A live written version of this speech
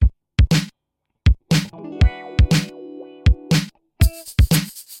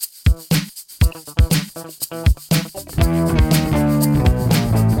Welcome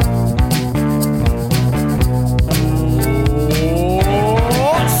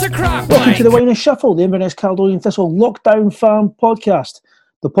to the Wine and Shuffle, the Inverness Caledonian Thistle Lockdown Farm podcast.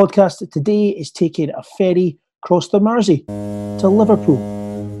 The podcast today is taking a ferry across the Mersey to Liverpool,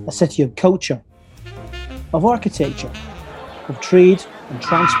 a city of culture, of architecture, of trade and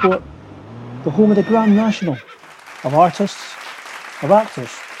transport, the home of the Grand National, of artists, of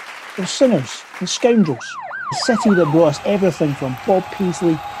actors, of sinners and scoundrels. A city that brought us everything from Bob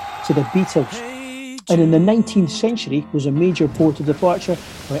Paisley to the Beatles. And in the 19th century was a major port of departure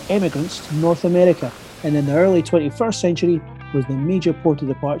for emigrants to North America. And in the early 21st century was the major port of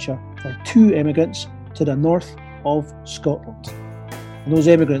departure for two emigrants to the north of Scotland. And those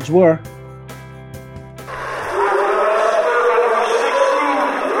emigrants were...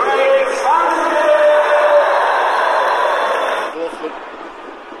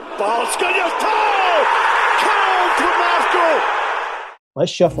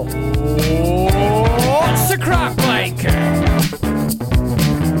 Let's shuffle. What's the crack like?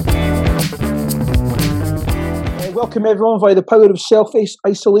 Welcome everyone via the power of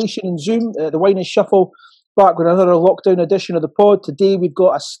self-isolation and Zoom. The Wine and Shuffle back with another lockdown edition of the pod. Today we've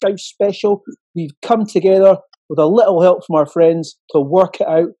got a Scouse special. We've come together with a little help from our friends to work it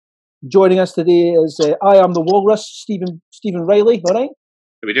out. Joining us today is I am the Walrus, Stephen Riley. All right.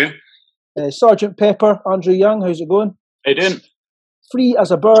 How we doing? Sergeant Pepper, Andrew Young. How's it going? How you doing? Free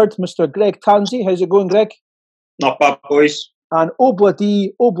as a bird, Mr. Greg Tansey. How's it going, Greg? Not bad, boys. And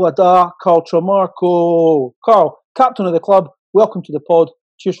Obladi, Oblada, Carl Tremarco. Carl, captain of the club, welcome to the pod.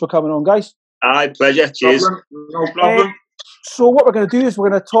 Cheers for coming on, guys. Aye, pleasure. Cheers. No problem. So what we're going to do is we're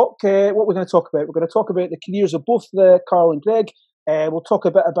going to talk, what we're going to talk about. We're going to talk about the careers of both Carl and Greg. We'll talk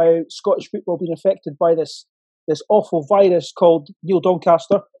a bit about Scottish football being affected by this awful virus called Neil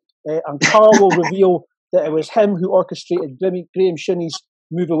Doncaster. And Carl will reveal that it was him who orchestrated Graham Shinney's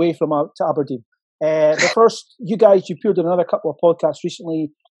move away from to Aberdeen. But first, you guys, you appeared on another couple of podcasts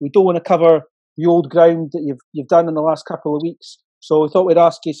recently. We don't want to cover the old ground that you've done in the last couple of weeks. So we thought we'd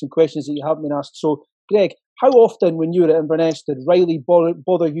ask you some questions that you haven't been asked. So, Greg, how often when you were at Inverness did Riley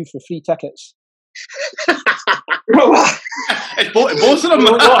bother you for free tickets? It's both of them. You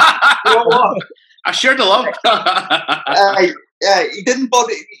know what? I shared the love. He didn't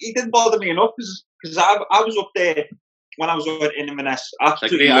bother me enough because I was up there when I was in Inverness.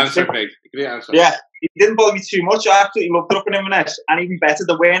 Absolutely. Great answer, Craig. Great answer. Yeah, he didn't bother me too much. I absolutely loved it up in Inverness, and even better,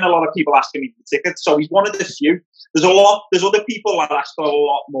 there weren't a lot of people asking me for tickets, so he's one of the few. There's other people that ask for a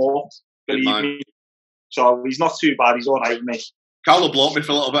lot more, believe me. So he's not too bad. He's all right with me. Carlo blocked me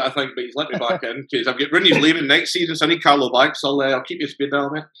for a little bit, I think, but he's let me back in because I've got Rooney's leaving next season, so I need Carlo back. So I'll keep you speed dial,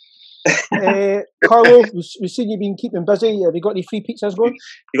 mate. Carlo, we've seen you been keeping busy. Have you got any free pizzas going?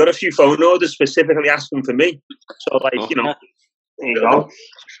 You got a few phone orders specifically asking for me. So, there you go.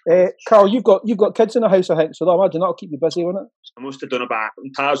 Carl, you've got kids in the house, I think, so I imagine that'll keep you busy, won't it? I must have done about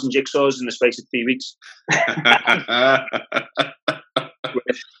 1,000 jigsaws in the space of 3 weeks.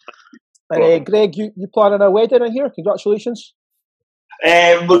 And Greg, you planning a wedding, I hear? Congratulations.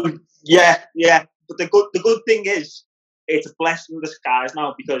 Well, yeah. But the good thing is, it's a blessing in disguise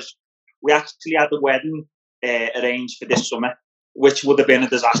now because we actually had the wedding arranged for this summer, which would have been a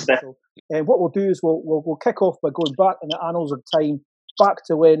disaster. What we'll do is we'll kick off by going back in the annals of time, back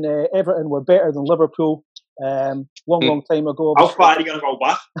to when Everton were better than Liverpool, long time ago. How far are you going to go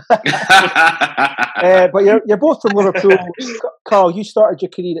back? But you're both from Liverpool. Carl, you started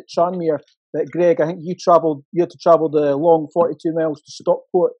your career at Tranmere. But Greg, I think you had to travel the long 42 miles to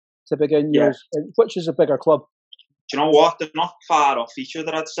Stockport to begin yours. Which is a bigger club? Do you know what? They're not far off each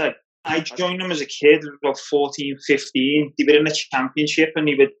other, I'd say. I joined them as a kid, about 14, 15. They were in the championship and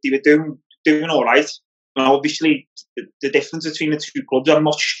they were doing all right. And obviously, the difference between the two clubs, I'm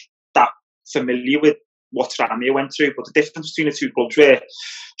not that familiar with what Tranmere went through, but the difference between the two clubs were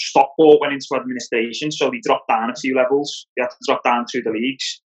Stockport went into administration, so they dropped down a few levels. They had to drop down through the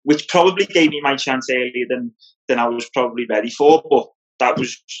leagues, which probably gave me my chance earlier than I was probably ready for. But that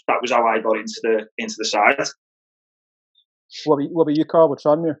was how I got into the side. What about you, Carl, with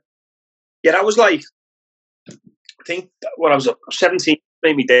Tranmere? Yeah, that was like, I think when I was 17,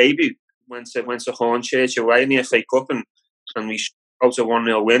 made my debut. Went to Hornchurch away in the FA Cup and we got a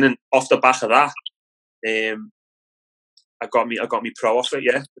 1-0 win. And off the back of that, I got me pro offer.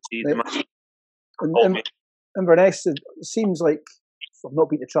 Yeah, Inverness, it seems like I've not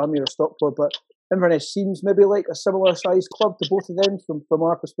been to Tranmere or Stockport, but Inverness seems maybe like a similar sized club to both of them from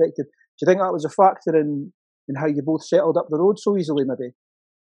our perspective. Do you think that was a factor in how you both settled up the road so easily, maybe?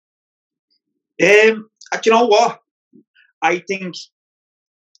 Do you know what? I think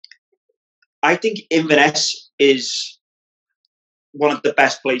I think Inverness is one of the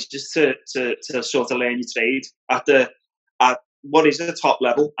best places to sort of learn your trade at what is the top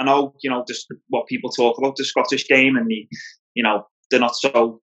level. I know, just what people talk about the Scottish game, and they're not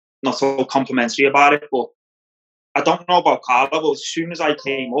so complimentary about it, but I don't know about Carlo, but as soon as I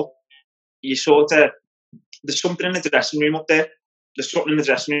came up, you sort of, there's something in the dressing room up there. There's something in the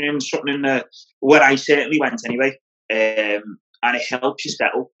dressing room, something in where I certainly went anyway, and it helps you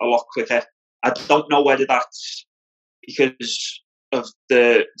settle a lot quicker. I don't know whether that's because of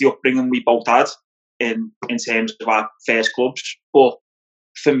the upbringing we both had in terms of our first clubs, but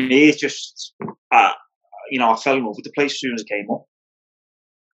for me, it's just I fell in love with the place as soon as it came up.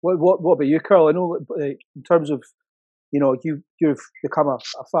 What about you, Carl? I know in terms of you've become a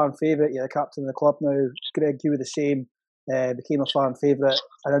fan favourite. You're the captain of the club now. Greg, you were the same. Became a fan favourite,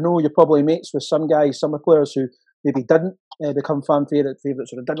 and I know you're probably mates with some guys, some of the players who maybe didn't become fan favourites,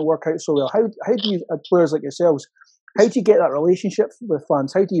 or it didn't work out so well. How do you, players like yourselves, how do you get that relationship with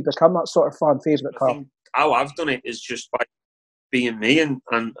fans? How do you become that sort of fan favourite, Carl? How I've done it is just by being me, and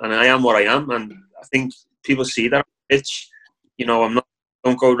I am what I am, and I think people see that. It's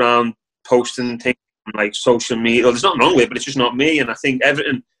don't go around posting things on like social media. Well, there's nothing wrong with it, but it's just not me. And I think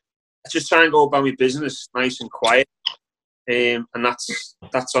everything, I just try and go about my business nice and quiet, and that's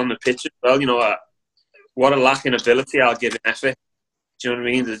on the pitch as well. What a lacking ability, I'll give an effort. Do you know what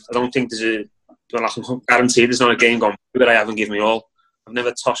I mean? I don't think I can guarantee there's not a game gone through that I haven't given me all. I've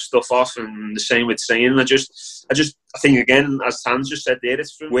never tossed stuff off, and the same with saying. I think, again, as Tans just said there,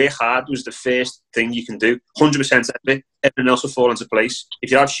 it's work hard was the first thing you can do. 100% effort, everything else will fall into place.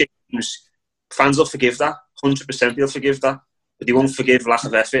 If you have shit games, fans will forgive that. 100% they'll forgive that, but they won't forgive lack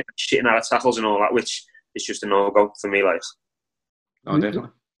of effort, shitting out of tackles and all that, which is just a no-go for me. Like, oh,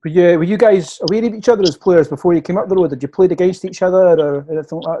 definitely. Were you guys aware of each other as players before you came up the road? Did you play against each other or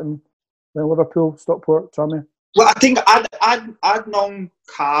anything like that in Liverpool, Stockport, Tranmere? Well, I think I'd known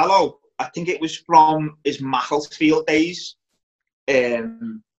Carlo. I think it was from his Macclesfield days,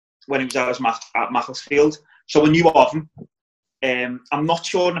 when he was at Macclesfield. So I knew of him. I'm not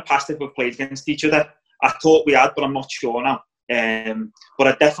sure in the past if we've played against each other. I thought we had, but I'm not sure now. But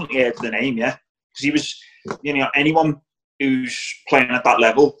I definitely heard the name, yeah, because he was, anyone who's playing at that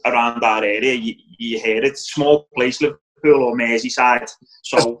level around that area, you hear it. Small place, Liverpool or Merseyside.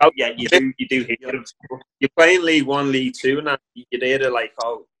 So yeah, you do hear it. You're playing League One, League Two, and you'd hear it like,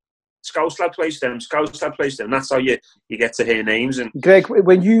 oh, Scouse lad plays them. That's how you get to hear names. And Greg,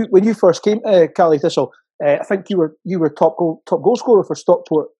 when you first came to Cali Thistle, I think you were top goal scorer for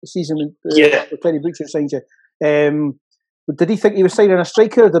Stockport the season when Terry Brooks signed you. Did he think he was signing a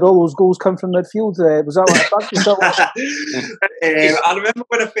striker? Did all those goals come from midfield? Was that like a fancy? I remember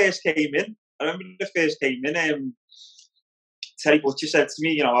when I first came in. Terry Butcher said to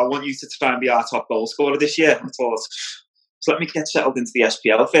me, I want you to try and be our top goal scorer this year. I thought, so let me get settled into the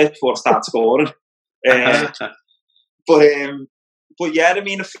SPL first before I start scoring. But yeah, I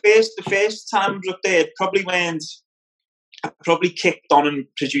mean, the first times up there I probably kicked on and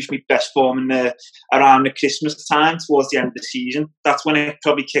produced my best form around the Christmas time, towards the end of the season. That's when it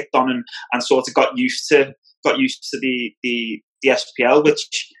probably kicked on and sort of got used to the SPL,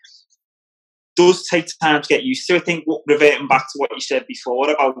 which does take time to get used to. I think reverting back to what you said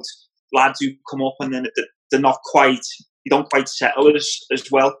before about lads who come up and then they're not quite, you don't quite settle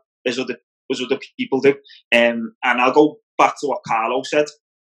as well as other people do. And I'll go back to what Carlo said.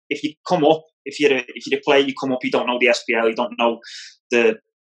 If you come up, if you're a player, you come up, you don't know the SPL, you don't know the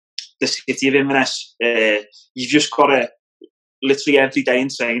city of Inverness. You've just got to, literally every day in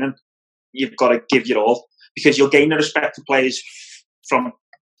training, you've got to give your all, because you'll gain the respect of players from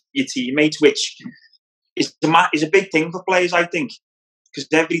your teammates, which is a big thing for players, I think, because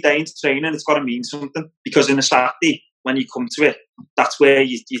every day in training it's got to mean something, because in a Saturday when you come to it, that's where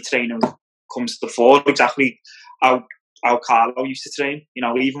your training comes to the fore. Exactly how Carlo used to train,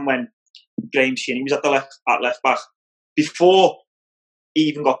 even when Graham Shinney was at left back, before he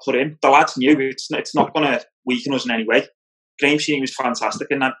even got put in, the lads knew it's not going to weaken us in any way. Graham Shinney was fantastic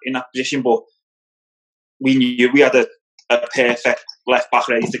in that position, but we knew we had a perfect left back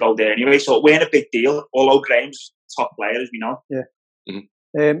ready to go there anyway, so it weren't a big deal, although Graham's top player, as we know. Yeah.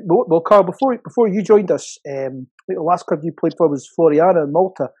 Mm-hmm. Well, Carl, before you joined us, the last club you played for was Floriana in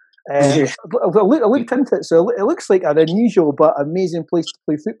Malta. I looked into it, so it looks like an unusual but amazing place to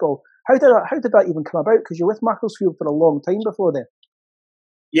play football. How did that even come about? Because you're with Macclesfield for a long time before then.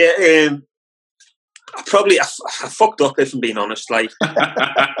 Yeah, I fucked up, if I'm being honest. Like,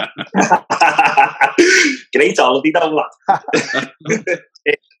 great holiday, though, lad.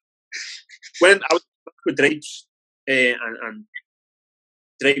 When I was with Drapes, and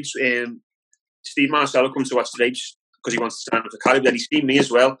Drapes Steve Marcello come to watch Drapes because he wants to sign up for Caribou. Then he's seen me as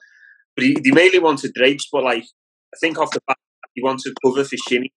well. But he mainly wanted Drapes, but like, I think off the bat, he wanted cover for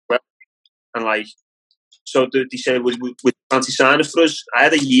Shinny as well. And like, so they said, would fancy signing for us? I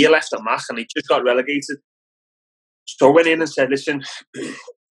had a year left at Mach and he just got relegated. So I went in and said, listen,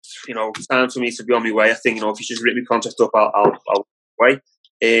 you know, it's time for me to be on my way. I think, you know, if you just rip my contract up, I'll away.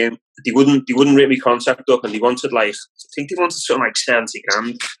 They wouldn't rip my contract up, and they wanted like, I think they wanted something like 70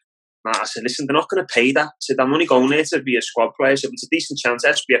 grand. And I said, listen, they're not going to pay that. I said, I'm only going there to be a squad player. So it's a decent chance.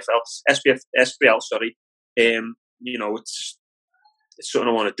 SPL, sorry. You know, it's something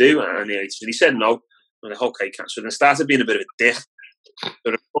I want to do. And he said no. I'm like, okay, so then I started being a bit of a dick.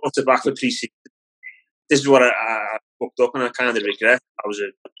 But I brought it back for pre-season. This is what I fucked up, and I kind of regret. I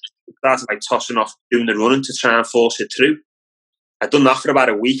started like tossing off doing the running to try and force it through. I'd done that for about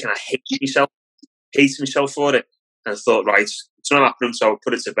a week, and I hated myself for it. And I thought, right, it's not happening, so I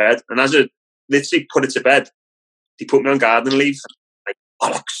put it to bed. And as I literally put it to bed, they put me on garden leave. Like,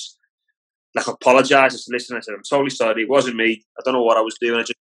 bollocks. Like, I apologised. I said, listen, I said, I'm totally sorry. It wasn't me. I don't know what I was doing. I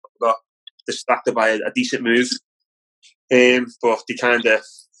just got distracted by a decent move. But they kind of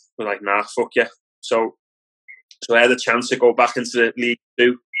were like, nah, fuck you. So I had a chance to go back into the League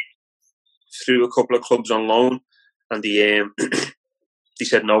 2 through a couple of clubs on loan, and they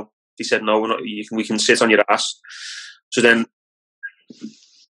said no. They said no, we can sit on your ass. So then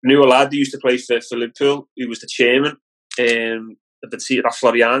knew a lad who used to play for Liverpool, who was the chairman of the team at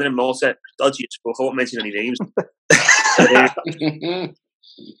Floriana in Malta. Dodgy at school, I won't mention any names. But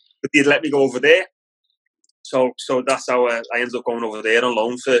they'd let me go over there. So that's how I ended up going over there on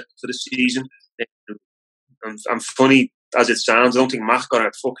loan for the season. And funny as it sounds, I don't think Mac got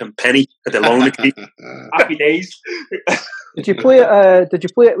a fucking penny at the loan agreement. Happy days. Did they play at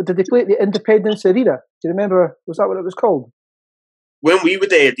the Independence Arena? Do you remember? Was that what it was called? When we were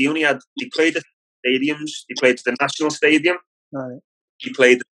there, they played at stadiums. They played at the National Stadium. Right. They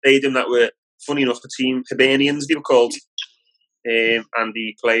played at the stadium that were, funny enough, the team Hibernians, they were called. And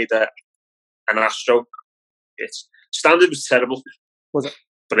they played at an Astro. Standard was terrible. Was it?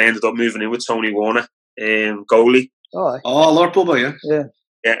 But I ended up moving in with Tony Warner, goalie. Oh, Liverpool boy, yeah. Yeah.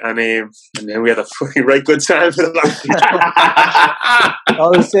 Yeah, and then we had a fucking right good time for that.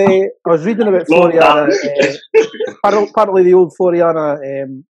 I was reading about Floriana. Apparently, the old Floriana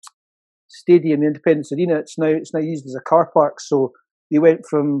stadium, the Independence Arena, it's now used as a car park. So they went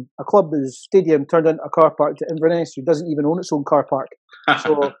from a club's stadium turned into a car park to Inverness, who doesn't even own its own car park.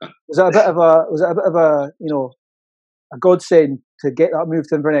 So was that a bit of a a godsend to get that move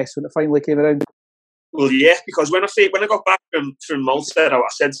to Inverness when it finally came around? Well, yeah, because when I got back from Malta, I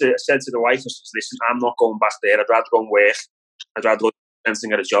said to the wife, I said, listen, I'm not going back there. I'd rather go and work. I'd rather go to Defence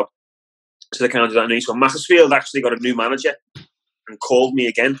and get a job. So they kind of did that anyway. So Macclesfield actually got a new manager and called me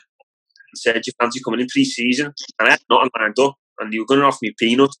again and said, do you fancy coming in pre-season? And I had nothing lined up, and they were going to offer me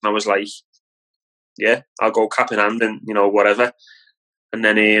peanuts, and I was like, yeah, I'll go cap in hand and, whatever. And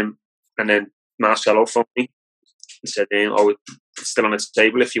then Marcello phoned me and said, it's still on the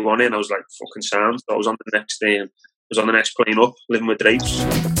table if you want it. And I was like, fucking sound. So I was on the next plane up, living with Drapes.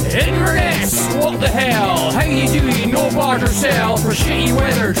 Inverness, what the hell? How you doing? No barter sell for shitty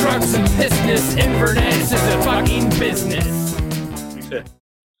weather, trucks and business. Inverness is a fucking business.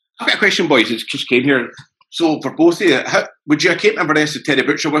 I've got a question, boys. It just came here. So for both of you, would you have kept Inverness if Terry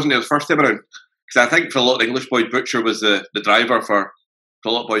Butcher wasn't there the first time around? Because I think for a lot of English boys, Butcher was the driver for a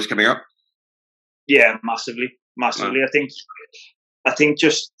lot of boys coming up. Yeah, massively. Yeah. I think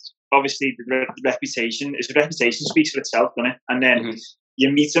just obviously the reputation speaks for itself, doesn't it? And then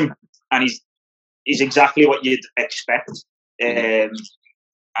you meet him, and he's exactly what you'd expect. And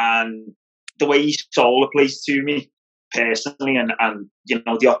the way he sold the place to me personally, and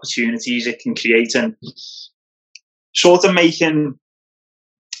the opportunities it can create, and sort of making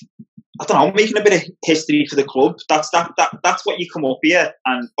a bit of history for the club. That's what you come up here,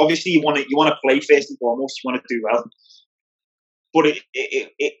 and obviously you want to play first and foremost. You want to do well, but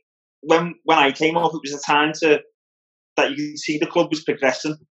when I came up, it was a time that you could see the club was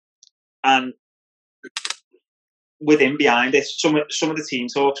progressing, and with him behind it, some of the team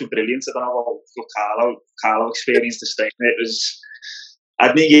talks were brilliant. I don't know what Carlo experienced the same. It was.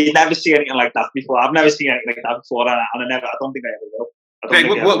 You'd never see anything like that before. I've never seen anything like that before, and I don't think I ever will. Hey,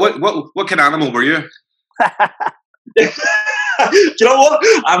 what kind of animal were you? Do you know what?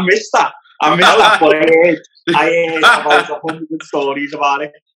 I missed that. But I heard about 100 stories about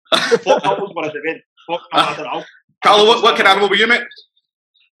it. Fuck knows what I'd have been. Fuck knows, I don't know. Carlo, what kind of animal were you, mate?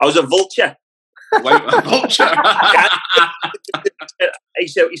 I was a vulture. A vulture? He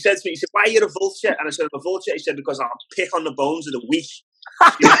said to me, why are you a vulture? And I said, I'm a vulture. He said, because I'll pick on the bones of the weak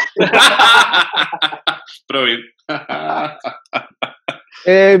Brilliant.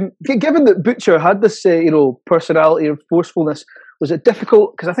 Given that Butcher had this, personality and forcefulness, was it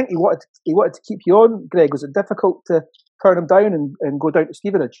difficult? Because I think he wanted to keep you on, Greg. Was it difficult to turn him down and go down to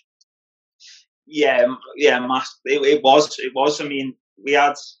Stevenage? Yeah, it was. I mean,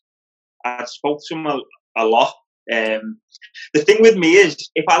 I'd spoke to him a lot. The thing with me is,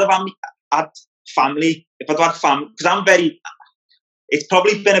 if I'd have had family, because I'm very, it's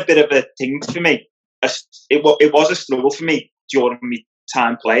probably been a bit of a thing for me. It was a struggle for me during my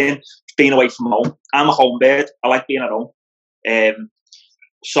time playing, being away from home. I'm a home bird. I like being at home.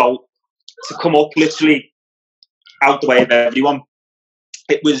 So to come up literally out the way of everyone,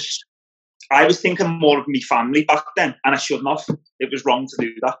 I was thinking more of my family back then, and I shouldn't have. It was wrong to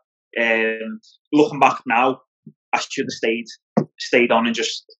do that. Looking back now, I should have stayed on and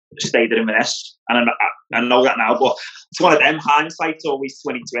just stayed at Inverness. And I know that now, but it's one of them. Hindsight's always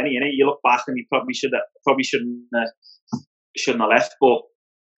 20/20, innit? You look back and you probably shouldn't have left. But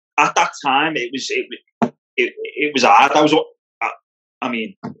at that time, it was hard. I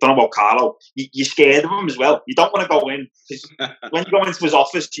mean, I don't know about Carlo. You're scared of him as well. You don't want to go in, because when you go into his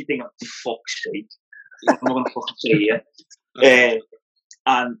office, you think, oh, fuck's sake, I'm not going to fucking see you.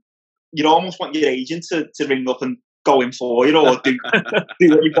 And you almost want your agent to ring up and go in for you, or do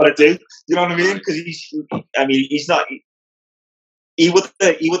what you've got to do. You know what I mean? Because he's not. He would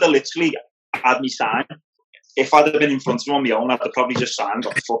have literally had me sign. If I'd have been in front of him on my own, I'd have probably just signed.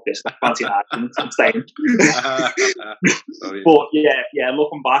 Got fuck this, fancy I'm staying. But yeah,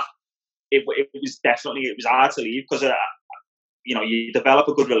 looking back, it was hard to leave, because you develop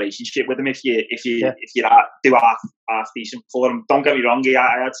a good relationship with him if you do half decent for him. Don't get me wrong,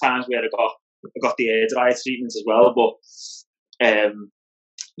 I had times where I got the air dryer treatment as well, but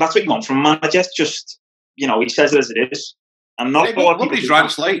that's what you want from a manager. Just he says it as it is. And not what his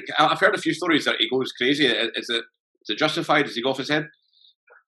rants like. I've heard a few stories that he goes crazy. Is it justified? Does he go off his head?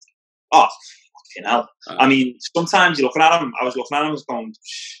 Oh, fucking hell. I mean, sometimes you're looking at him. I was looking at him, I was going,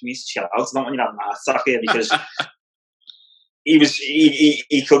 you need to chill out. I don't want you to have an heart attack here, because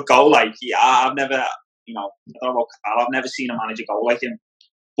he could go like, I've never, I don't know about Carl, I've never seen a manager go like him.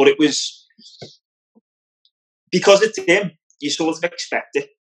 But it was, because it's him, you sort of expect it.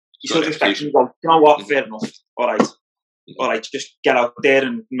 You sort of expect him to go, you know what, fair enough, all right, just get out there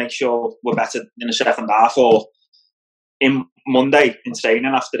and make sure we're better in the second half, or in Monday in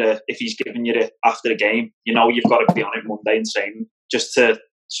training if he's giving you after the game, you've got to be on it Monday in training, just to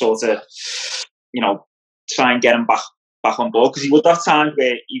sort of, try and get him back on board, because he would have times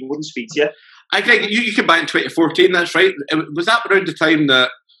where he wouldn't speak to you. I think you came back in 2014, that's right. Was that around the time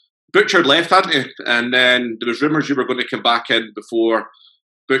that Butcher left, hadn't you? And then there was rumours you were going to come back in before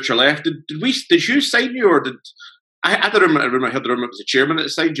Butcher left. Did you sign you, or did... I heard the rumour it was the chairman that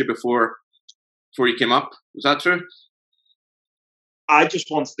signed you before you came up. Was that true? I just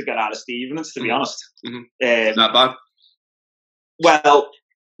wanted to get out of Stevenage, to be honest. Mm-hmm. Not bad. Well,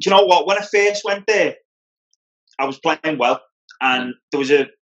 do you know what? When I first went there, I was playing well, and there was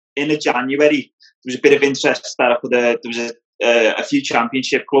in January there was a bit of interest that there was a few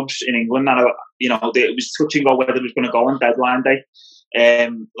championship clubs in England, and it was touch and go whether it was going to go on deadline day.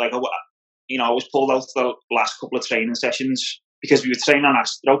 I was pulled out the last couple of training sessions because we were training on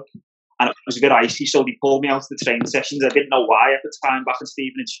Astro, and it was a bit icy, so they pulled me out of the training sessions. I didn't know why at the time back in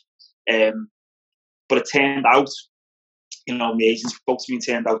Stevenage, but it turned out, my agent spoke to me and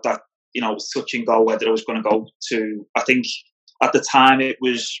turned out that, it was touch and go whether I was going to go to, I think at the time it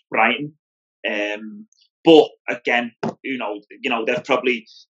was Brighton, but again, they probably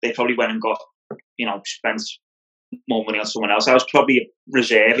went and got, spent more money on someone else. I was probably a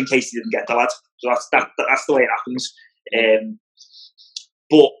reserve in case he didn't get the lad. So that's the way it happens.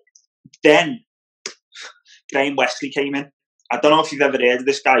 But then Graham Wesley came in. I don't know if you've ever heard of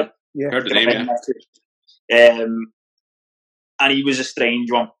this guy. Yeah, heard the name. And he was a strange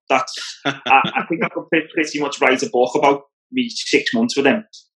one. I think I could pretty much write a book about me 6 months with him.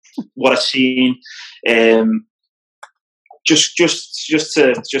 What I've seen. Just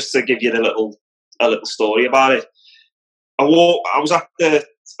to give you a little story about it. I was at the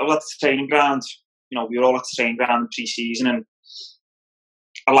training ground. We were all at the training ground pre-season, and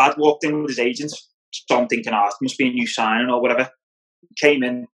a lad walked in with his agent. So I'm thinking, it must be a new signing or whatever. He came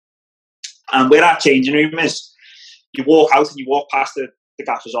in, and where our changing room is, you walk out and you walk past the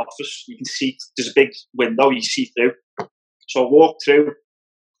gaffer's office. You can see there's a big window you see through. So I walked through,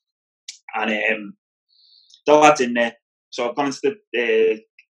 and the lad's in there. So I've gone into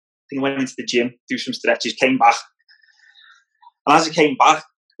went into the gym, do some stretches, came back. And as I came back,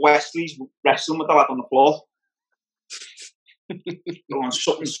 Wesley's wrestling with the lad on the floor.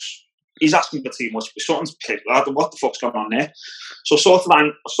 He's asking for too much, but something's picked. What the fuck's going on there? So I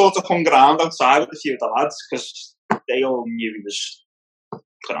sort of hung around outside with a few of the lads because they all knew he was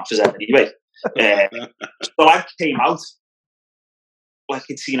cut off his head anyway. So the lad came out like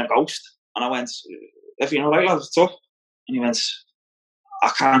he'd seen a ghost, and I went, "If you know, right, lad, what's up?" And he went, "I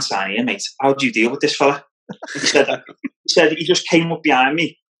can't sign here, mate. How do you deal with this fella?" He said he just came up behind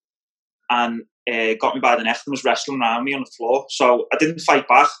me and got me by the neck and was wrestling around me on the floor. So I didn't fight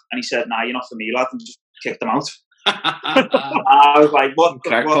back, and he said, "Nah, you're not for me, lad," and just kicked him out. I was like, what the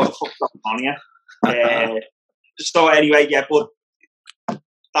fuck's going on here? So anyway, yeah, but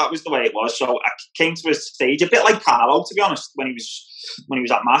that was the way it was. So I came to a stage, a bit like Carlo, to be honest, when he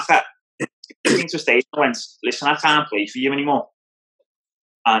was at Maka. I came to a stage and went, "Listen, I can't play for you anymore."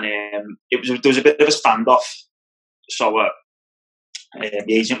 And there was a bit of a standoff. So the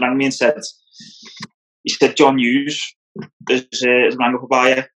agent rang me and said, "John Hughes is rang up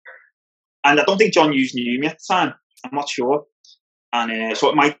about you." And I don't think John Hughes knew me at the time. I'm not sure. And so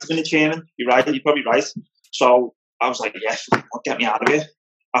it might have been a chairman. You're right. You're probably right. So I was like, "Yeah, get me out of here."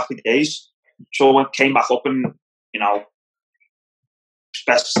 Happy days. So I came back up and,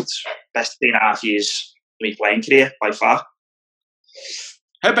 best 3.5 years of my playing career by far.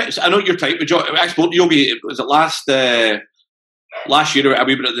 How about, I know you're tight with John. I spoke to Yogi, was it last year?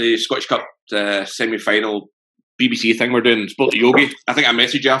 We were at the Scottish Cup semi-final BBC thing we're doing. Spoke to Yogi. I think I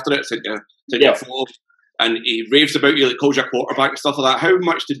messaged you after it, sent you a photo, and he raves about you, like calls you a quarterback and stuff like that. How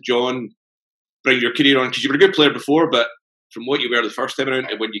much did John bring your career on? Because you were a good player before, but from what you were the first time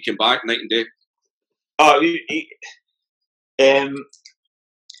around and when you came back, night and day.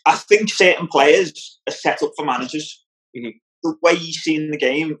 I think certain players are set up for managers. Mm-hmm. The way he's seen the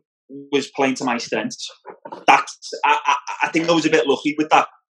game was playing to my strengths. I think I was a bit lucky with that.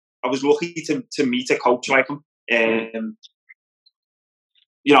 I was lucky to meet a coach like him. I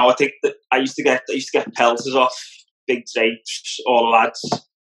think that I used to get pelters off Big Drapes, all the lads,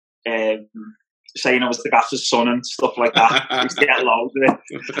 saying I was the gaffer's son and stuff like that. I used to get loads of it.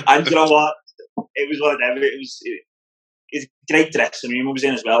 And you know what? It was one of them. It was a great dressing room I was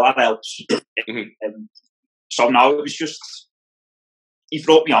in as well. That helps. So now it was just, he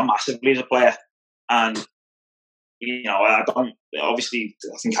brought me on massively as a player. And, I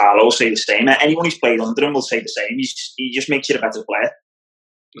think Carlo will say the same. Anyone who's played under him will say the same. He just makes you a better player.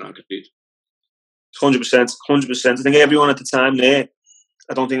 No, good. 100%. I think everyone at the time there,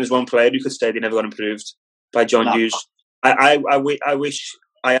 I don't think there's one player who could say they never got improved by John Hughes. I wish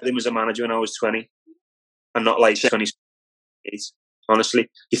I had him as a manager when I was 20 and not like 28. Honestly,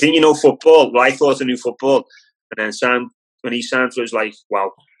 you think you know football? Well, I thought I knew football, and then when he signed, it was like,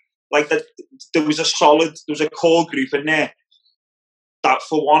 wow. Like there was a core group in there that,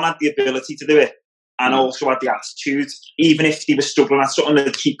 for one, had the ability to do it, and also had the attitude. Even if he was struggling at something,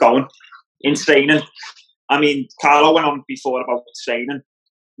 they'd keep going in training. I mean, Carlo went on before about training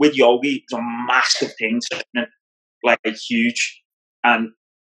with Yogi. It was a massive thing, like huge. And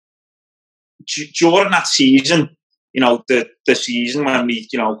during that season, the season when we,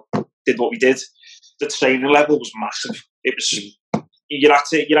 did what we did, the training level was massive. It was, you knew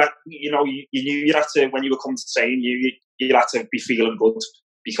you had to, when you were coming to train, you had to be feeling good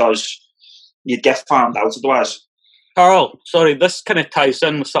because you'd get found out otherwise. Carl, sorry, this kind of ties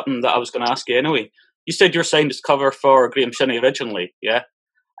in with something that I was going to ask you anyway. You said you were signed as cover for Graham Shinney originally, yeah?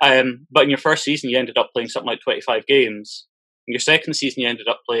 But in your first season, you ended up playing something like 25 games. In your second season, you ended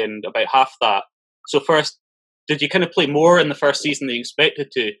up playing about half that. So first, did you kind of play more in the first season than you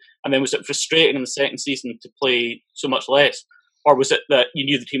expected to? And then was it frustrating in the second season to play so much less? Or was it that you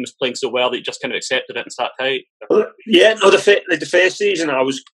knew the team was playing so well that you just kind of accepted it and sat tight? Well, yeah, no, the first season I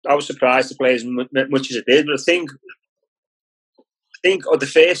was surprised to play as much as I did. But I think the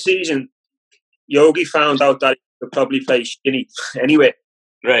first season, Yogi found out that he could probably play Shinney anyway.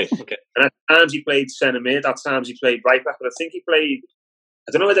 Right, okay. And at times he played centre mid, at times he played right back. But I think he played,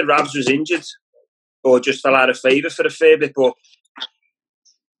 I don't know whether Rabs was injured or just fell out of favour for a fair bit. But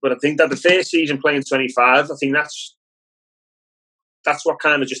I think that the first season playing 25, I think that's what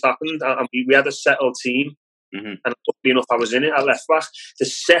kind of just happened. And we had a settled team. Mm-hmm. And luckily enough, I was in it at left back. The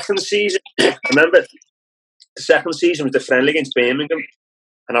second season, I remember, the second season was the friendly against Birmingham.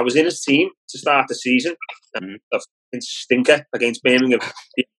 And I was in his team to start the season. Mm-hmm. A stinker against Birmingham.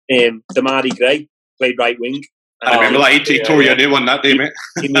 Damari Gray played right wing. I remember that. He tore you a new one that day, mate.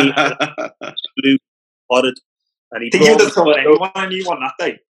 Blue, horrid. And Did you just tell anyone a new one that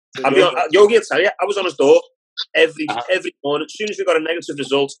day? Yogi will tell you, I was on his door every morning. As soon as we got a negative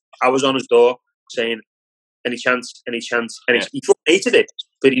result, I was on his door saying, any chance. He hated it,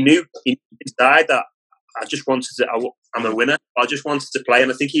 but he knew inside that I just wanted to. I'm a winner. I just wanted to play,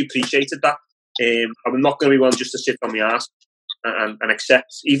 and I think he appreciated that. I'm not going to be one just to sit on my ass and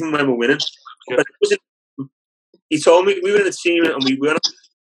accept, even when we're winning. But he told me we were in a team and we won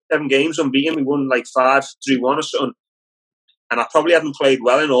 7 games unbeaten. We won like 5-3-1 or something. And I probably hadn't played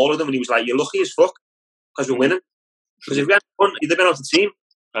well in all of them. And he was like, "You're lucky as fuck because we're winning. Because if we hadn't won, you'd have been off the team."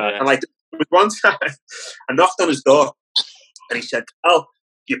 And like, there was one time I knocked on his door and he said, "Oh,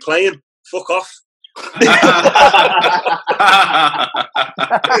 you're playing? Fuck off."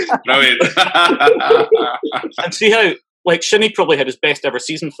 Brilliant. And see how, like, Shinnie probably had his best ever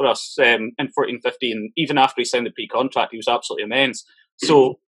season for us in 14-15. Even after he signed the pre-contract, he was absolutely immense.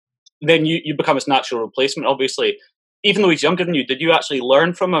 So then you become his natural replacement, obviously. Even though he's younger than you, did you actually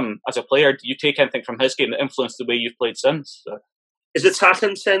learn from him as a player? Did you take anything from his game that influenced the way you've played since? His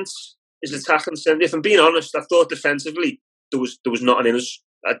attacking sense. If I'm being honest, I thought defensively there was nothing in us.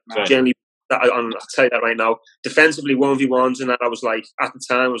 Generally, I'll tell you that right now. Defensively, 1v1s, and that I was like, at the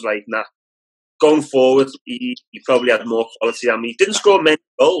time, I was like, nah. Going forward, he probably had more quality than me. He didn't score many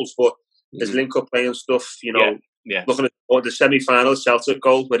goals, but his link-up play and stuff, you know, looking at the semi-final Celtic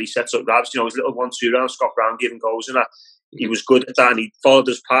goal where he sets up Rabs, you know, his little 1-2 round, Scott Brown giving goals and that. He was good at that, and he followed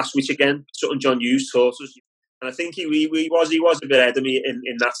his pass, which again, something John Hughes taught us. And I think he was a bit ahead of me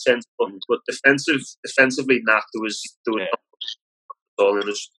in that sense, but defensively, nah, there was all in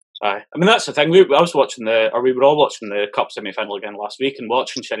us. I mean, that's the thing. We were all watching the Cup semi-final again last week and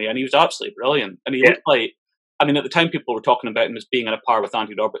watching Shinnie, and he was absolutely brilliant. And he looked like, I mean, at the time people were talking about him as being on a par with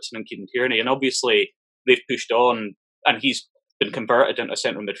Andy Robertson and Kieran Tierney, and obviously they've pushed on and he's been converted into a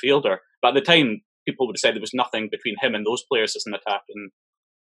central midfielder. But at the time, people would have said there was nothing between him and those players as an attacking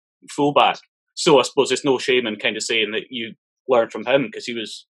fullback. So I suppose it's no shame in kind of saying that you learned from him, because he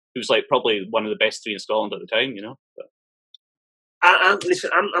was like probably one of the best 3 in Scotland at the time, you know. But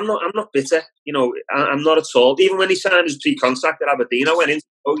listen, I'm not bitter, you know. I'm not at all. Even when he signed his pre-contract at Aberdeen, I went in.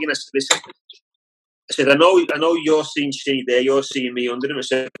 Oh, you know, listen. I said, I know you're seeing Shinnie there. You're seeing me under him. I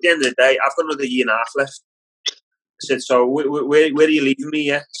said, at the end of the day, I've got another year and a half left. I said, so where are you leaving me?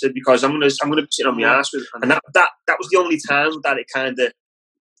 Yeah, I said, because I'm gonna be sitting on my ass with, and that was the only time that it kind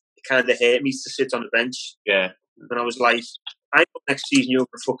of hurt me to sit on the bench. Yeah, and I was like, I know next season you're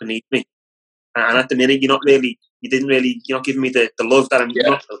gonna fucking need me. And at the minute, you're not giving me the love that I'm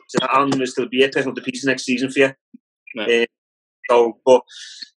going to still be here, picking up the pieces next season for you. Yeah. But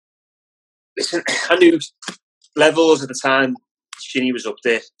listen, I knew levels at the time, Shinnie was up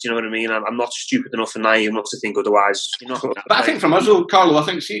there. Do you know what I mean? I'm not stupid enough and naive enough to think otherwise. You know? But I think from us, though, Carlo, I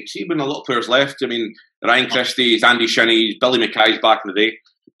think, see when a lot of players left, I mean, Ryan Christie's, Andy Shinnie's, Billy Mackay's back in the day.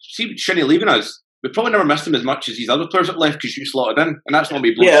 See Shinnie leaving us, we probably never missed him as much as these other players that left because you slotted in. And that's not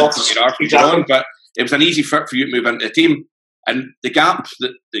me blowing up your arse, exactly. But it was an easy fit for you to move into the team. And the gap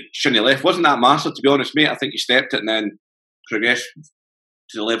that Shinnie left wasn't that massive, to be honest, mate. I think he stepped it and then progressed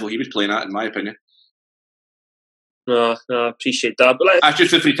to the level he was playing at, in my opinion. No, I appreciate that. But that's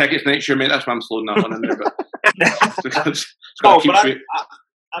just the free tickets next year, mate. That's why I'm slowing that one in there. But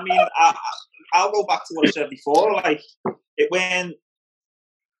I'll go back to what I said before. Like, it went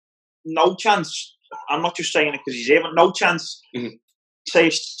no chance. I'm not just saying it because he's here, but no chance. Mm-hmm.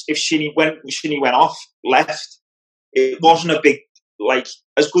 Say if Shinnie went off, left, it wasn't a big, like,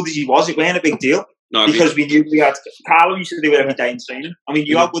 as good as he was, it wasn't a big deal. No, because we knew we had Carlo used to do it every day in training. I mean,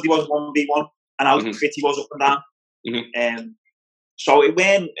 you how good he was 1v1 and how fit he was up and down. Mm-hmm. So it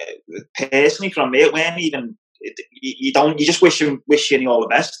went, personally from me, it went even. You just wish Shinnie all the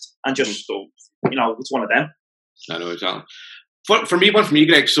best, and just you know, it's one of them. I know exactly. For me, one from you,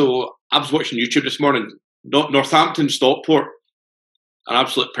 Greg. So I was watching YouTube this morning. Northampton Stockport, an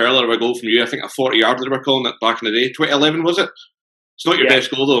absolute perler of a goal from you. I think a 40-yarder they were calling it back in the day. 2011 was it? It's not your best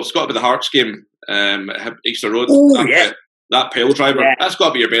goal though. It's got to be the Hearts game at Easter Road. That pile driver. Yeah. That's got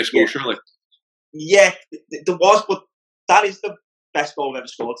to be your best goal, surely. Yeah, there was, but that is the best goal I've ever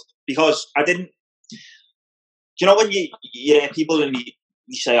scored, because I didn't. Do you know when you hear people and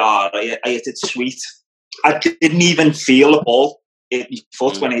you say, "Oh, I hit it sweet." I didn't even feel the ball in my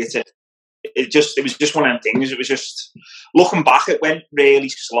foot when I hit it. It was just one of them things. It was just, looking back, it went really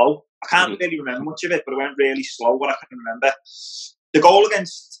slow. I can't really remember much of it, but it went really slow. What I can remember, the goal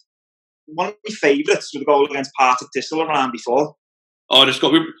against, one of my favourites was the goal against Partick Thistle around before. Oh,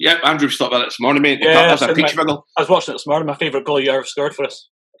 Andrew stopped about it this morning, mate. Yeah, that was a peach wiggle. I was watching it this morning. My favourite goal you ever scored for us.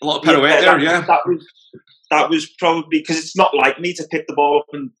 A lot of pirouette there, yeah. That was probably, because it's not like me to pick the ball up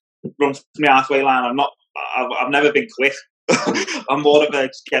and run from the halfway line. I've never been quick. I'm more of a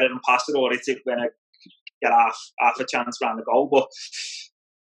get it and pass it, or it's when I get half a chance around the goal. But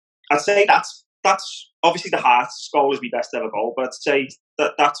I'd say that's obviously the Hearts goal is my best ever goal, but I'd say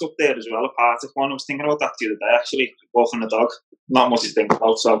that's up there as well. A part of one. I was thinking about that the other day, actually, walking the dog. Not much to think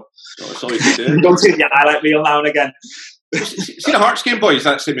about, so that's all you can do. Don't see the highlight reel now and again. See the Hearts game, boys.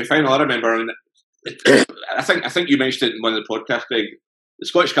 That semi-final, I remember. And I think you mentioned it in one of the podcasts, Greg. The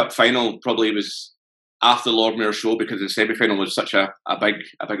Scottish Cup final probably was after the Lord Mayor show because the semi-final was such a big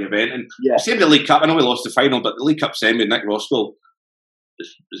event. And same with the League Cup. I know we lost the final, but the League Cup semi, Nick Roskill,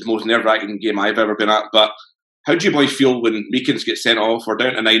 is the most nerve-wracking game I've ever been at. But how do you boys feel when Meekins gets sent off? We're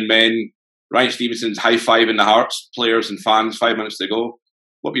down to 9 men. Ryan Stevenson's high-fiving the Hearts players and fans 5 minutes to go.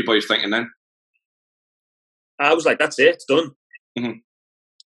 What were you boys thinking then? I was like, that's it, it's done. Mm-hmm.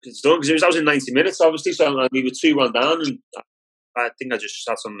 It's done, because I was in 90 minutes, obviously, so we were 2-1 down, and I think I just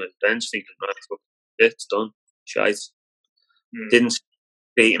sat on the bench thinking, it's done, shite. Didn't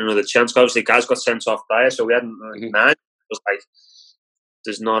beat another chance. Obviously, guys got sent off prior, so we hadn't 9. It was like,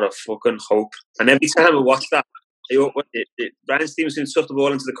 there's not a fucking hope. And every time I watched that, Ryan Stevenson stuffed the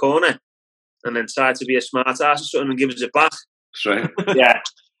ball into the corner and then tried to be a smart ass or something and give us it back. That's right. Yeah.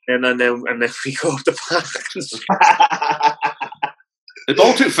 And then we go up the back. The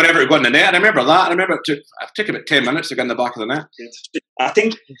ball took forever to go in the net. I remember that. I remember it took about 10 minutes to get in the back of the net. I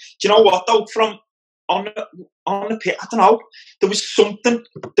think, do you know what though? From on the pitch, I don't know. There was something.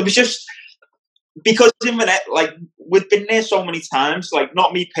 There was just because in the net, like we'd been there so many times. Like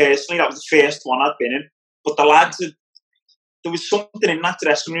not me personally, that was the first one I'd been in. But the lads, there was something in that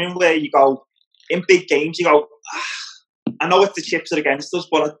dressing room where you go in big games. You go, I know what the chips are against us,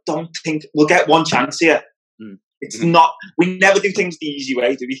 but I don't think we'll get one chance here. It's not. We never do things the easy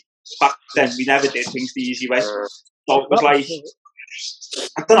way, do we? Back then, we never did things the easy way. So it was like,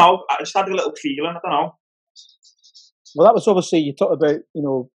 I don't know. I just had a little feeling. I don't know. Well, that was obviously you talked about,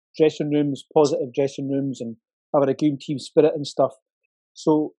 dressing rooms, positive dressing rooms, and having a good team spirit and stuff.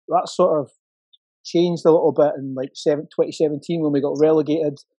 So that sort of changed a little bit in like 2017 when we got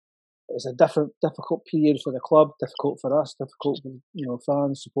relegated. It was a difficult period for the club, difficult for us, difficult for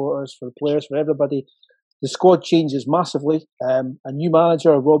fans, supporters, for the players, for everybody. The squad changes massively. A new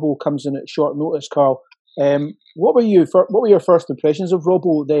manager, Robbo, comes in at short notice. Carl, what were your first impressions of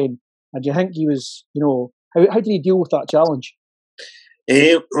Robbo then? And do you think he was, how did he deal with that challenge?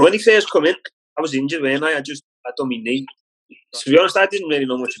 When he first come in, I was injured, weren't I? I'd done my knee. To be honest, I didn't really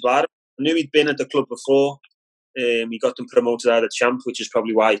know much about him. I knew he'd been at the club before. He got them promoted out of the champ, which is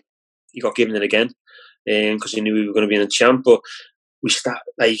probably why he got given it again, because he knew we were going to be in the champ. But we started,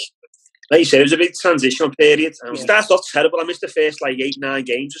 like you said, it was a big transitional period. And we started off terrible. I missed the first 8-9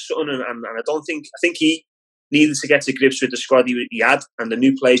 games or something, and I think he needed to get to grips with the squad he had and the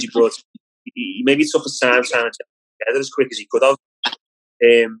new players he brought. He maybe took his time trying to get together as quick as he could have.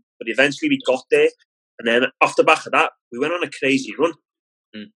 But eventually we got there, and then off the back of that, we went on a crazy run.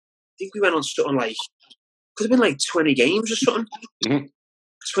 I think we went on something could have been 20 games or something.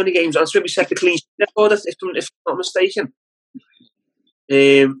 20 games. That's where we set the clean sheet record, if I'm not mistaken.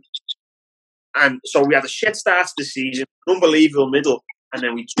 And so we had a shit start to the season, unbelievable middle, and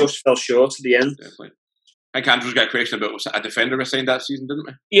then we just fell short to the end. Definitely. I think Andrew's got a question about a defender we signed that season, didn't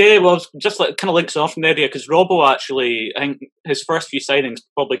we? Yeah, well, just kind of links off from there, because Robbo actually, I think his first few signings,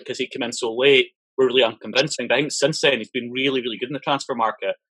 probably because he came in so late, were really unconvincing. But I think since then he's been really, really good in the transfer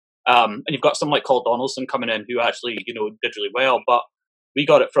market. And you've got someone like Cole Donaldson coming in who actually, did really well. But we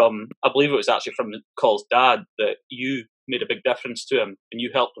got it from, I believe it was actually from Cole's dad, that you made a big difference to him and you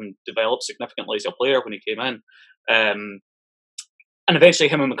helped him develop significantly as a player when he came in. And eventually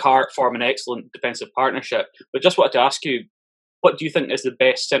him and McCart form an excellent defensive partnership. But just wanted to ask you, what do you think is the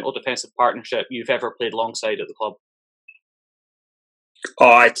best central defensive partnership you've ever played alongside at the club?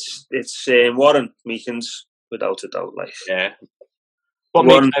 Oh, it's Warren Meekins, without a doubt. Yeah.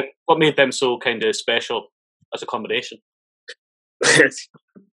 What made them so kind of special as a combination?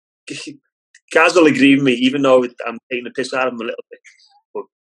 Gaz will agree with me, even though I'm taking the piss out of him a little bit. But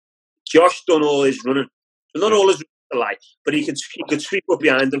Josh done all his running. Well, not all his running, but he could sweep up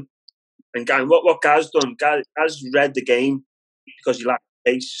behind him. And what Gaz done, Gaz read the game because he lacked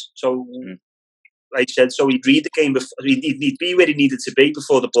pace. So, like I said, so he'd read the game before, he'd be where he needed to be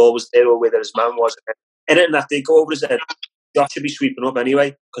before the ball was there or where his man was. Anything that did go over his head, Josh should be sweeping up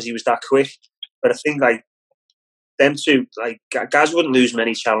anyway because he was that quick. But I think them two, Gaz wouldn't lose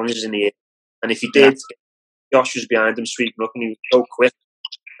many challenges in the air. And if he did, Josh was behind him sweeping up and he was so quick.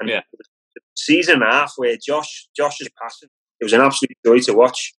 And the season and a half where Josh's passing, it was an absolute joy to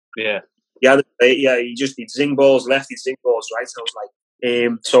watch. Yeah. He'd zing balls left, he'd zing balls right. And I was like,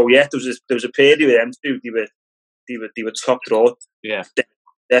 there was a period with them two. They were top draw. Yeah,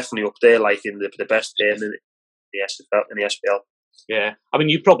 definitely up there, in the best pair in the SPL. Yeah, I mean,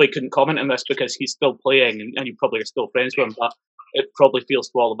 you probably couldn't comment on this because he's still playing and you probably are still friends with him. But it probably feels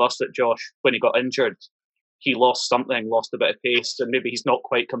to all of us that Josh, when he got injured, he lost something, lost a bit of pace, and maybe he's not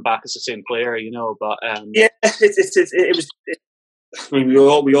quite come back as the same player, But it was. I mean, we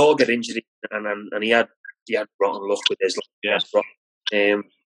all get injured, and he had rotten luck with his luck. Yeah.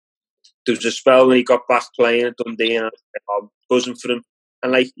 There was a spell when he got back playing at Dundee, and I was buzzing for him.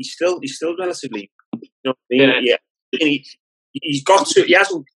 And like he's still relatively, you know what I mean? Yeah. He's got to. He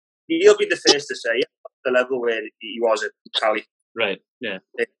hasn't. He'll be the first to say the level where he was at Cali. Right. Yeah.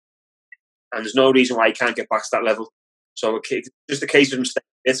 And there's no reason why he can't get back to that level. So it's just a case of him staying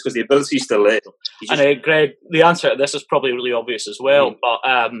because the ability's still there. And Greg, the answer to this is probably really obvious as well.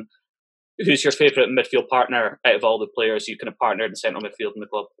 But who's your favourite midfield partner out of all the players you kind of partnered in central midfield in the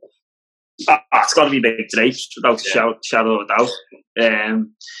club? It's got to be Big Drapes, without a shadow of a doubt.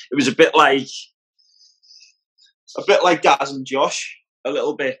 It was a bit like Gaz and Josh, a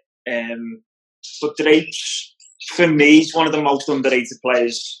little bit. But Drapes, for me, is one of the most underrated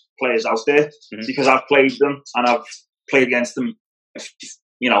players out there because I've played them and I've played against them,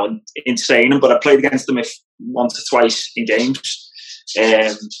 in training, but I played against them once or twice in games.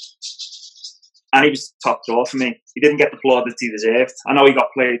 And he was top draw for me. He didn't get the plaudits he deserved. I know he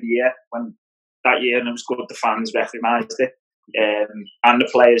got Player of the Year that year, and it was good. The fans recognised it, and the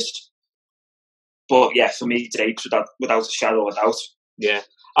players. But yeah, for me, Drapes without a shadow of a doubt. Yeah,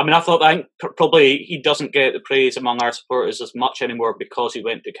 I mean, I think probably he doesn't get the praise among our supporters as much anymore because he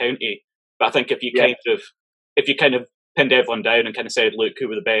went to county. But I think if you kind of pinned everyone down and kind of said, "Look, who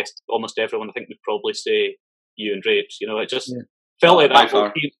were the best?" Almost everyone, I think, would probably say you and Drapes. It just felt like that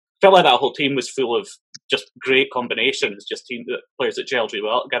whole team. Felt like that whole team was full of just great combinations, just players that gelled really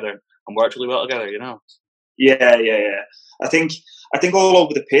well together and worked really well together. Yeah. I think all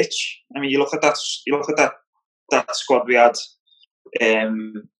over the pitch. I mean, you look at that squad we had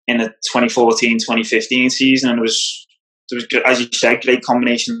in the 2014-2015 season, and there was, as you said, great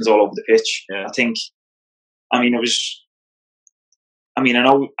combinations all over the pitch. Yeah.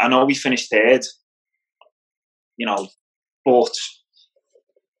 I know we finished third, but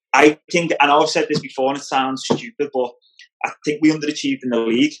I think, I know I've said this before and it sounds stupid, but I think we underachieved in the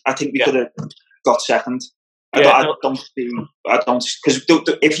league. I think we could have got second. I don't, because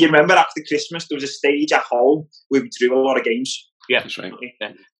if you remember after Christmas, there was a stage at home where we drew a lot of games. Yeah, that's right.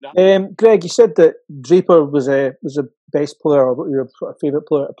 Yeah. Greg, you said that Draper was a best player, or your favourite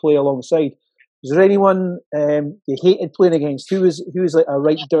player to play alongside. Was there anyone you hated playing against? Who was like a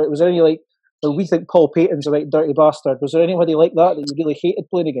right dirty? Was there any like? Well, we think Paul Payton's a right dirty bastard. Was there anybody like that you really hated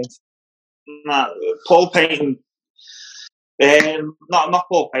playing against? Nah, Paul Payton. Not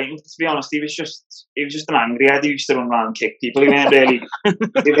Paul Payton. To be honest, he was just an angry head. He used to run around and kick people. He weren't really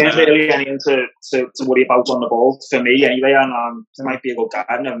anything to worry about on the ball for me anyway. And he might be a good guy.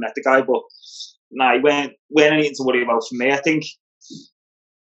 I've never met the guy, but he weren't anything to worry about for me. I think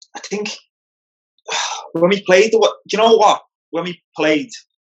when we played, do you know what? When we played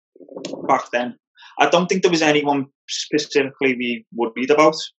back then, I don't think there was anyone specifically we worried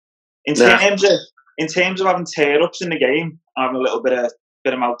about. In terms of having tear-ups in the game, having a little bit of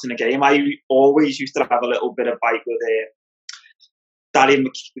mouth in the game, I always used to have a little bit of bite with Darren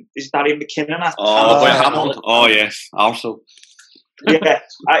McKinnon. Hamilton. Oh yes, also. Yeah,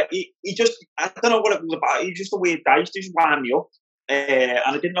 he just, I don't know what it was about. He's just a weird guy. He used to just wind me up, and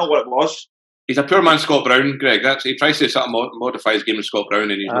I didn't know what it was. He's a poor man, Scott Brown, Greg. He tries to sort of modify his game with Scott Brown,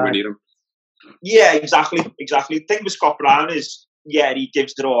 and he's nowhere near him. Yeah, exactly. The thing with Scott Brown is, he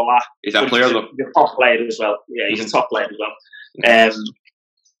gives it all that. He's a player, though. He's a top player as well. Yeah, he's a top player as well.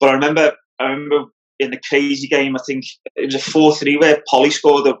 But I remember in the crazy game, I think it was a 4-3 where Polly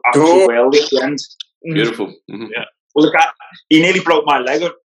scored an absolute world at the end. Beautiful. Mm-hmm. Yeah. Well, look, he nearly broke my leg.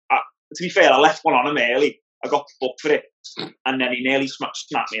 To be fair, I left one on him early. I got booked for it, and then he nearly snapped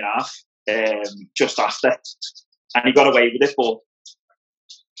me in half just after, and he got away with it. But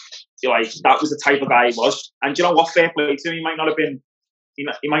that was the type of guy he was. And you know what? Fair play to him. He might not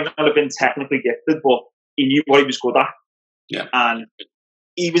have been technically gifted, but he knew what he was good at. Yeah. And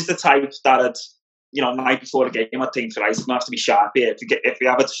he was the type that had, night before the game, I'd think, right, he's gonna have to be sharp here. If we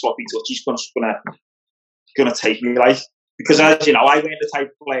have a sloppy touch, he's gonna take me, like, because as you know, I weren't the type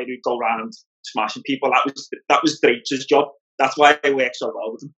of player who'd go around smashing people. That was Drapes' job. That's why I worked so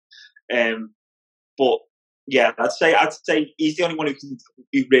well with him. But yeah, I'd say he's the only one who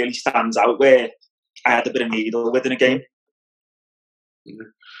really stands out where I had a bit of needle with in a game.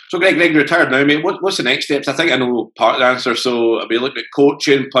 So Greg, you're retired now, mate. What's the next steps? I think I know part of the answer. So are we looking at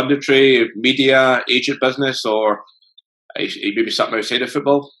coaching, punditry, media, agent business, or maybe something outside of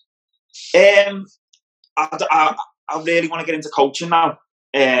football? I really want to get into coaching now.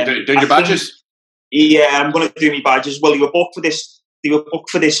 Doing your badges? Yeah, I'm going to do my badges. Well, they were booked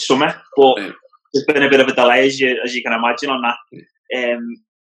for this summer, but there's been a bit of a delay, as you can imagine, on that.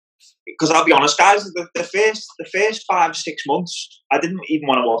 Because I'll be honest, guys, the first 5 or 6 months, I didn't even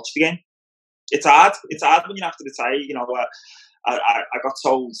want to watch the game. It's hard. It's hard when you have to retire. You know, I got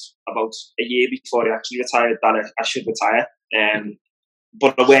told about a year before I actually retired that I should retire.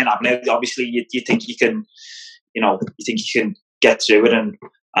 But I weren't having it. Obviously, you think you can, get through it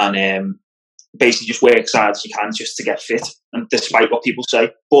and basically just work as hard as you can just to get fit, and despite what people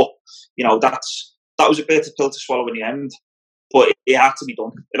say. But that was a bitter pill to swallow in the end. But it had to be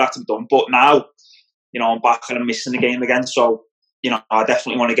done. But now, I'm back and I'm missing the game again. So, I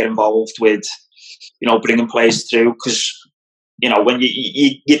definitely want to get involved with, bringing players through, because, when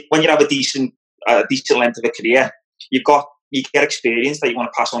you have a decent length of a career, you get experience that you want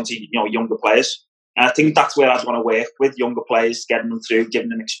to pass on to, younger players. And I think that's where I'd want to work with younger players, getting them through, giving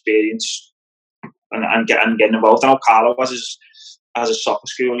them experience, and getting involved. I know Carlo has a soccer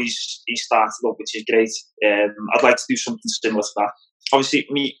school he started up, which is great. I'd like to do something similar to that. Obviously,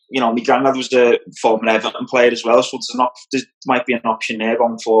 my granddad was a former Everton player as well, so there might be an option there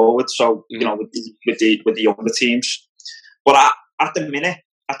going forward. So with the younger teams. But at the minute,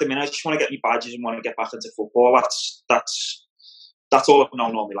 I just want to get my badges and want to get back into football. That's all I've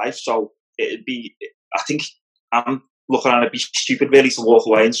known all my life. So I think I'm looking at it, be stupid really to walk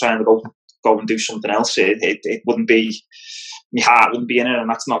away and trying to go and do something else. It wouldn't be, my heart wouldn't be in it, and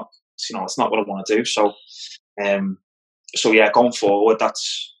that's not, it's not what I want to do. So yeah, going forward,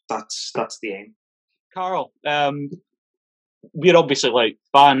 that's the aim. Carl, we're obviously like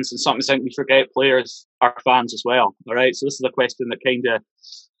fans, and sometimes I think we forget players are fans as well. All right, so this is a question that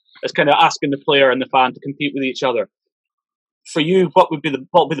is kind of asking the player and the fan to compete with each other. For you, what would be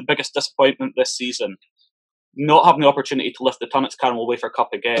the biggest disappointment this season? Not having the opportunity to lift the Tunnets Caramel Wafer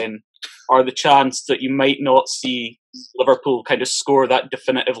Cup again, or the chance that you might not see Liverpool kind of score that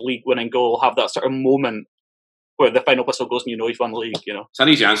definitive league-winning goal, have that sort of moment where the final whistle goes and you've won the league, It's an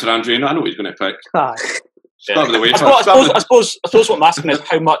easy answer, Andrew. I know what he's going to pick. Yeah. I suppose what I'm asking is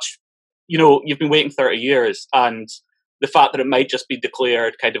how much, you've been waiting 30 years, and the fact that it might just be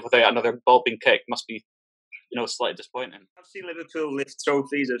declared kind of without another ball being kicked must be, slightly disappointing. I've seen Liverpool lift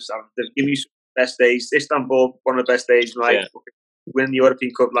trophies. They've given you some best days. Istanbul, one of the best days, right? Yeah. Winning the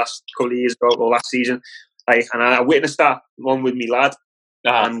European Cup last couple of years ago, or last season. And I witnessed that one with me lad.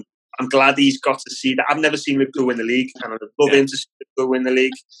 And I'm glad he's got to see that. I've never seen Liverpool win the league, and I'd love him to see Liverpool win the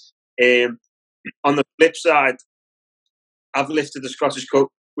league. On the flip side, I've lifted the Scottish Cup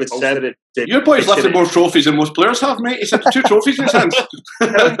with 7. Your boy's lifted more trophies than most players have, mate. He's had 2 trophies in his hands.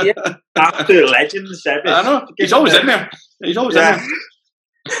 Absolute legend, Seb. I know. He's always in there. In there.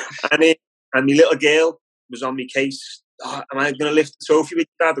 And my little girl was on my case. Am I going to lift the trophy with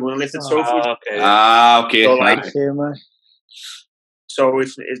Dad? I'm going to lift the trophy with okay. Okay. So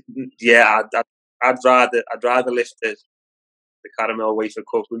I'd rather lift the Caramel Wafer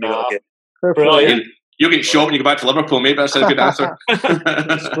Cup with my little girl. Brilliant. You'll get shot when you go back to Liverpool, mate. That's a good answer.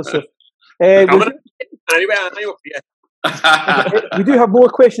 Exclusive. Anyway, we do have more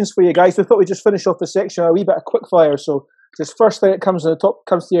questions for you guys. We thought we'd just finish off the section a wee bit of quick fire. So just first thing that comes to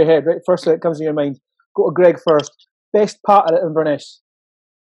your head, right? First thing that comes to your mind. Go to Greg first. Best patter at Inverness.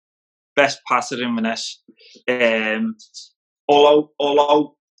 Best patter at Inverness.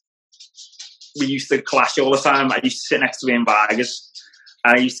 Although we used to clash all the time, I used to sit next to Ian Vargas,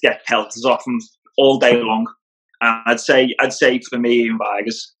 and I used to get pelters off him all day long. And I'd say for me, Ian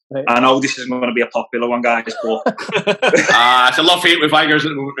Vargas. Right. I know this isn't going to be a popular one, guys, but it's a love hate with Vargas at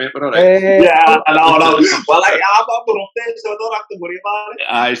the moment, mate. But all right. Yeah, I know. Well, I'm up there, so I don't have to worry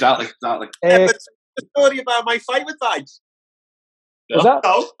about it. Exactly. But the story about my fight with Vargas. Was that?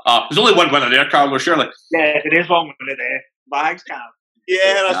 No. There's only one winner there, Carlo, surely. Yeah, there is one winner there. Vargas can.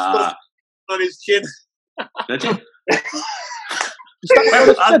 Yeah, I spun on his chin. Did you?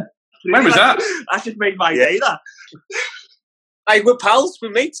 When was that? That just made my day, that. We're pals,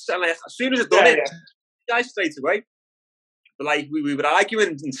 we're mates, and as soon as I done it, guys straight away. But we were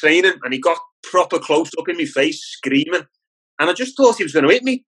arguing and training, and he got proper close up in my face, screaming, and I just thought he was going to hit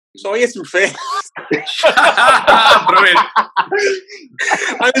me, so I hit him first. Brilliant.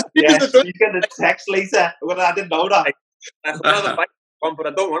 And as soon as I done, you get a text later. Well, I didn't know that. I could have a fight, but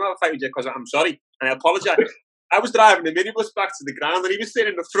I don't want to have a fight with you because I'm sorry, and I apologise. I was driving the minibus back to the ground, and he was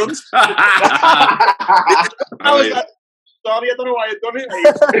sitting in the front. I was like, sorry, I don't know why I've done it.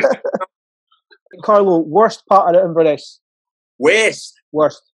 Carlo, worst patter at Inverness. Worst.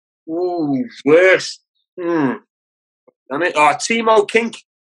 Worst. Ooh, worst. Damn it. Oh, Timo Kink.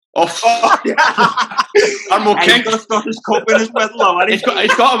 Yeah. Armo King. He's got a Scottish Cup in his medal, hasn't he?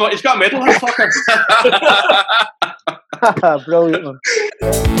 He's got a medal, that fucker. Brilliant, man.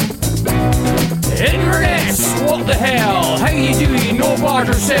 Inverness, what the hell? How you doing? No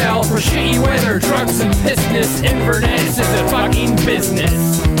barter sale for shitty weather, drugs and pissness. Inverness is a fucking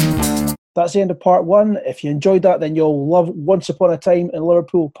business. That's the end of part 1. If you enjoyed that, then you'll love Once Upon a Time in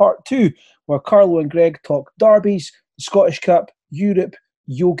Liverpool part 2, where Carlo and Greg talk derbies, the Scottish Cup, Europe,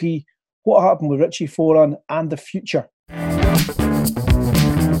 Yogi, what happened with Richie Foran, and the future.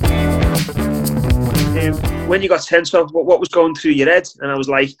 When you got tense off, what was going through your head? And I was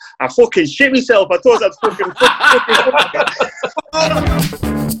like, I fucking shit myself. I thought I'd fucking.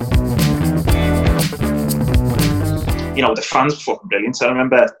 You know, the fans were fucking brilliant. I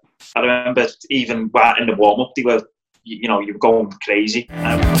remember even in the warm up, they were, you were going crazy.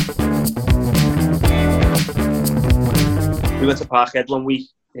 We went to Parkhead one week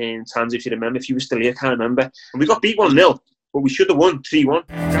in Tansey, if you remember. If you were still here, I can't remember. And we got beat 1-0, but we should have won 3-1.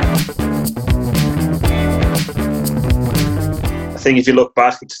 I think if you look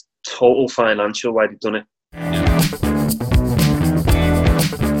back, it's total financial why they've done it.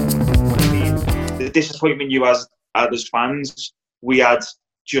 The disappointment you had as fans, we had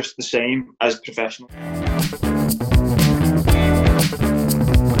just the same as professionals.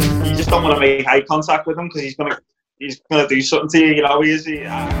 You just don't want to make eye contact with him because he's gonna do something to you, is he?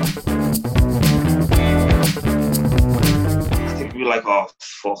 I think we were like, oh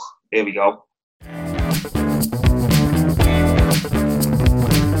fuck, here we go.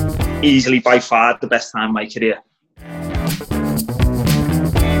 Easily by far the best time of my career.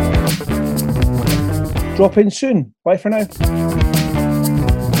 Drop in soon. Bye for now.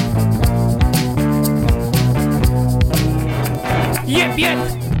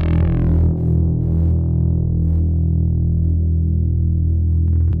 Yep.